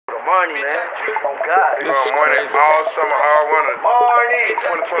Marni, man. Oh, God. This is Marni all summer, all winter. Marni!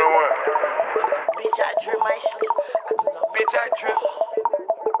 2021. Bitch, I drip my sleep. Bitch, I drip.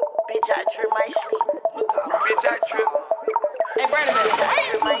 Bitch, I drip my sleep. Bitch, I drip. Hey, Brandon,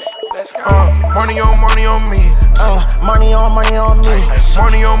 Let's go. Marni on me. Marni on me.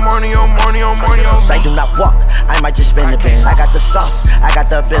 Marni on me. I do not walk, I might just spin the bin. I got the sauce, I got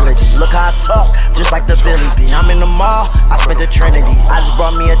the ability. Look how I talk, just like the Billy B. I'm in the mall, I spent the Trinity. I just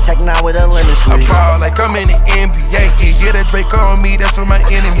brought me a tech now with a lemon I squeeze. ball like I'm in the NBA. Yeah, get a Drake on me, that's for my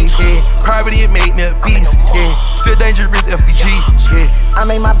enemies. Yeah, poverty it made me a beast. Yeah, still dangerous FBG. Yeah, I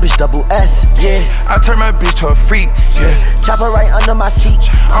made my bitch double S. Yeah, I turn my bitch to a freak. Yeah, chop her right under my seat.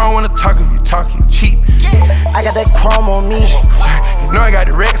 I don't wanna talk if you talking cheap. I got that chrome on me. You know I got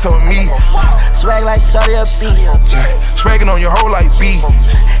the Rex on me. Swag like Saudi a beat. Swagging on your whole like B.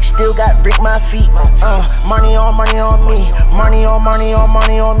 Still got brick my feet. Marni on me. Marni on me.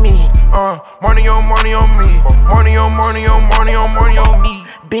 Marni on me. Marni on me.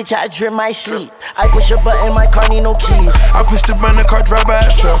 Bitch, I drip my sleep. I push a button, my car need no keys. I push the button, the car drive by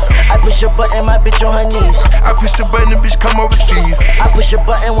itself. I push a button, my bitch on her knees. I push the button, the bitch come overseas. I push a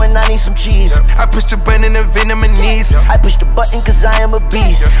button when I need some cheese. I push the button, the venom in knees. I push the button cause I am a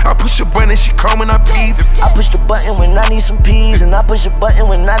beast. I push the button, she come when I please. I push the button when I need some peas. And I push a button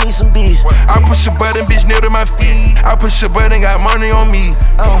when I need some bees. I push the button, bitch nailed to my feet. I push the button, got money on me.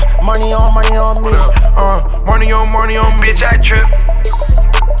 Marni on me. Marni on me. Bitch, I trip.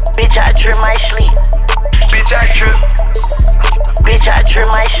 Bitch, I drip my sleep. Bitch, I trip. Bitch, I drip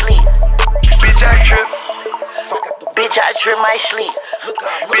my sleep. Bitch, I trip. Bitch, I drip my sleep.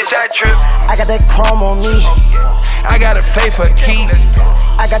 Bitch, I trip. I got that chrome on me. I gotta play for keys.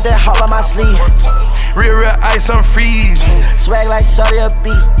 I got that heart on my sleeve. Real ice on freeze. Swag like Saudi a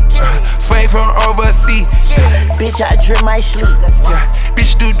beat. Swag from overseas. Bitch, I drip my sleep. Yeah,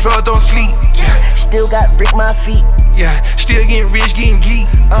 bitch do drugs, don't sleep. Still got brick my feet. Yeah, still getting rich, getting geek.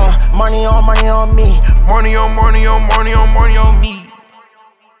 Marni on me. Marni on